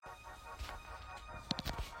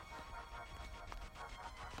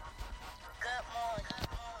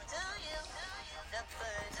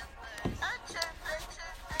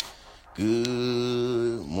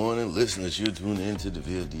Good morning, listeners. You're tuning into the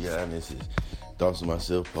VLDI, and this is Thoughts of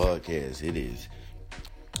Myself podcast. It is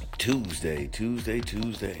Tuesday,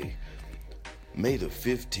 May the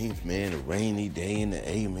 15th, man, a rainy day in the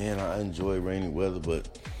A, man. I enjoy rainy weather,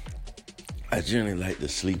 but I generally like to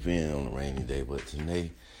sleep in on a rainy day. But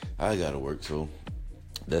today, I got to work, so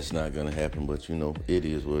that's not going to happen. But, it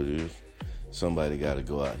is what it is. Somebody got to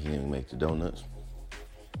go out here and make the donuts.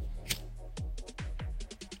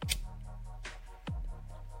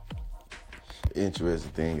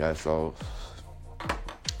 Interesting thing I saw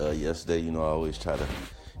yesterday. I always try to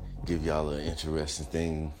give y'all an interesting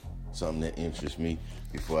thing, something that interests me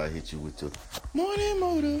before I hit you with the morning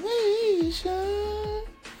motivation.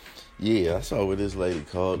 Yeah, I saw where this lady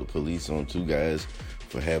called the police on two guys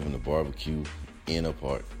for having a barbecue in a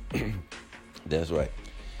park. That's right.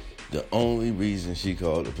 The only reason she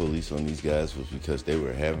called the police on these guys was because they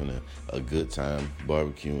were having a good time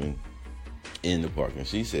barbecuing in the park. And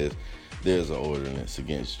she says there's an ordinance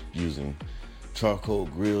against using charcoal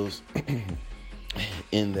grills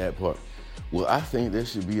in that park. Well, I think there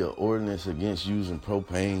should be an ordinance against using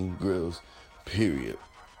propane grills, period.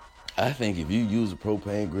 I think if you use a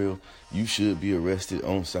propane grill, you should be arrested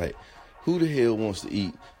on site. Who the hell wants to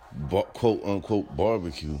eat quote unquote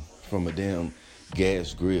barbecue from a damn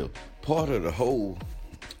gas grill? Part of the whole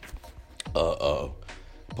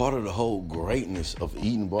greatness of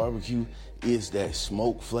eating barbecue is that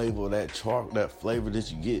smoke flavor, that flavor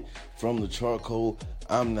that you get from the charcoal.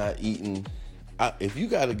 I'm not eating. If you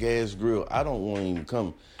got a gas grill, I don't want to even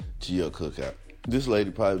come to your cookout. This lady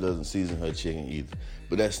probably doesn't season her chicken either,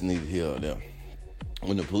 but that's neither here nor there.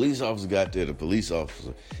 When the police officer got there, the police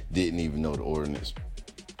officer didn't even know the ordinance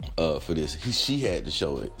for this. She had to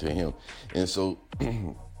show it to him, and so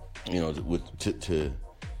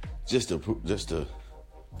just to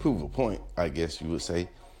prove a point, I guess you would say.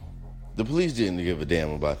 The police didn't give a damn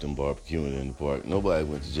about them barbecuing in the park. Nobody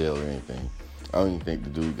went to jail or anything. I don't even think the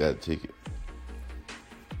dude got a ticket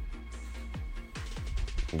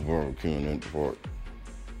for barbecuing in the park.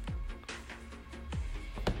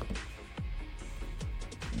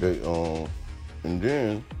 And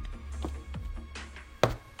then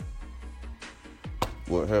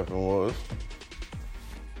what happened was,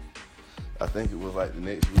 I think it was like the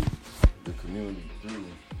next week, the community threw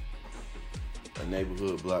a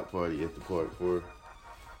neighborhood block party at the park for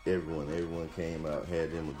everyone. Everyone came out,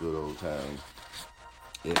 had them a good old time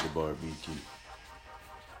at the barbecue.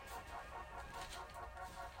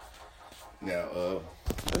 Now,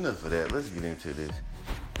 enough of that. Let's get into this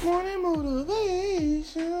morning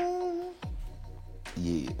motivation.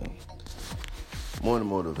 Yeah. Morning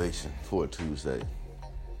motivation for Tuesday,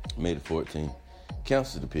 May the 14th.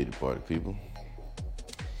 Cancel the pity party, people.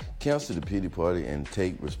 Cancel the pity party and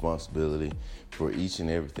take responsibility for each and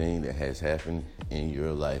everything that has happened in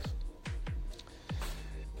your life.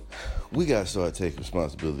 We got to start taking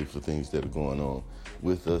responsibility for things that are going on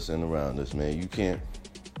with us and around us, man. You can't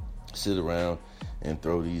sit around and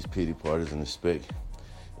throw these pity parties and expect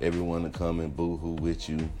everyone to come and boo-hoo with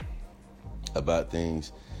you about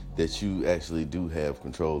things that you actually do have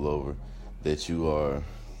control over, that you are,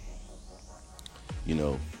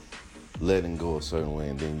 letting go a certain way,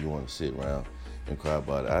 and then you want to sit around and cry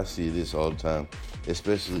about it. I see this all the time,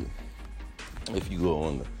 especially if you go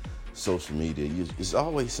on the social media. It's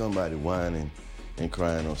always somebody whining and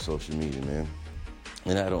crying on social media, man.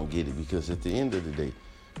 And I don't get it, because at the end of the day,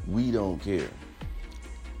 we don't care.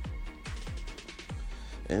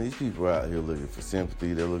 And these people are out here looking for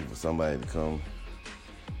sympathy. They're looking for somebody to come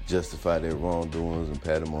justify their wrongdoings and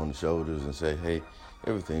pat them on the shoulders and say, hey,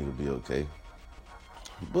 everything will be okay.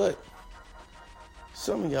 But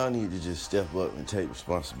some of y'all need to just step up and take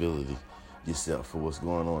responsibility yourself for what's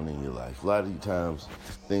going on in your life. A lot of times,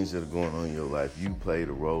 things that are going on in your life, you played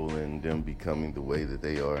a role in them becoming the way that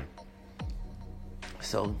they are.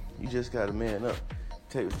 So you just got to man up.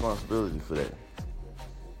 Take responsibility for that.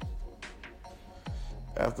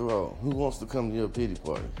 After all, who wants to come to your pity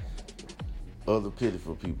party? Other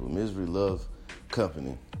pitiful people. Misery loves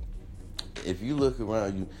company. If you look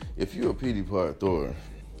around you, if you're a pity party thrower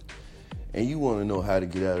and you want to know how to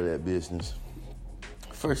get out of that business,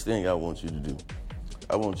 first thing I want you to do,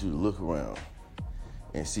 I want you to look around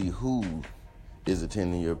and see who is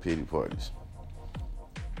attending your pity parties.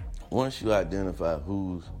 Once you identify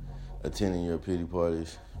who's attending your pity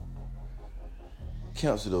parties,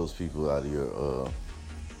 cancel those people out of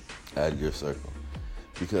your circle,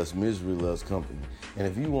 because misery loves company. And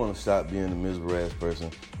if you want to stop being a miserable ass person,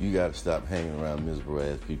 you got to stop hanging around miserable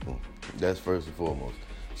ass people. That's first and foremost.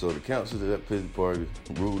 So to cancel that pity party,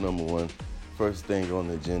 rule number one, first thing on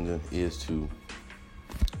the agenda is to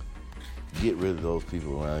get rid of those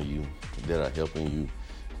people around you that are helping you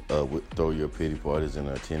throw your pity parties and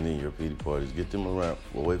are attending your pity parties. Get them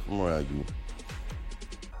away from around you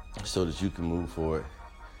so that you can move forward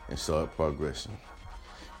and start progressing.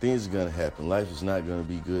 Things are going to happen. Life is not going to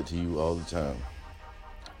be good to you all the time.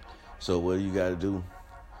 So what do you got to do?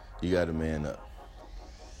 You got to man up.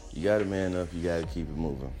 You got to man up. You got to keep it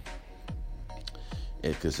moving.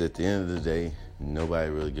 Because at the end of the day, nobody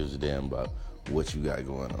really gives a damn about what you got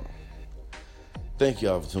going on. Thank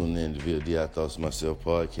y'all for tuning in to VLD I Thoughts to Myself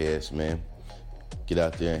podcast, man. Get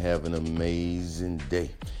out there and have an amazing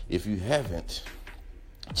day. If you haven't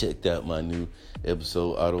checked out my new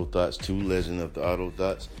episode, Auto Thoughts 2, Legend of the Auto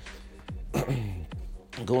Thoughts,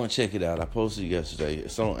 go and check it out. I posted it yesterday.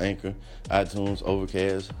 It's on Anchor, iTunes,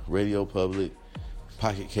 Overcast, Radio Public,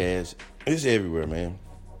 Pocket Cast. It's everywhere, man.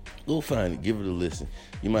 Go find it. Give it a listen.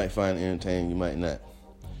 You might find it entertaining. You might not.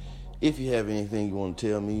 If you have anything you want to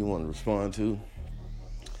tell me, you want to respond to,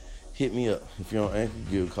 hit me up. If you're on Anchor,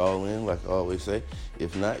 give a call in, like I always say.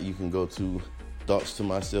 If not, you can go to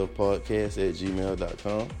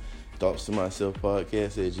thoughtstomyselfpodcast@gmail.com.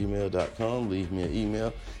 thoughtstomyselfpodcast@gmail.com. Leave me an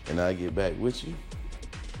email, and I'll get back with you.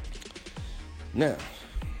 Now,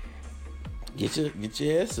 get your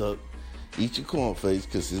ass up. Eat your cornflakes,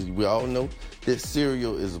 because we all know that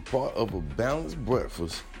cereal is a part of a balanced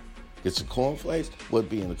breakfast. Get your cornflakes. What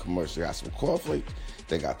be in the commercial? Got some cornflakes.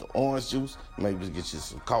 They got the orange juice. Maybe get you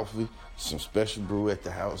some coffee, some special brew at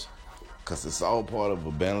the house, because it's all part of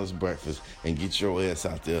a balanced breakfast. And get your ass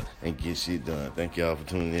out there and get shit done. Thank y'all for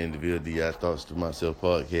tuning in to VLD I Thoughts to Myself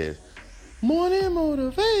podcast. Morning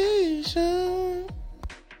motivation.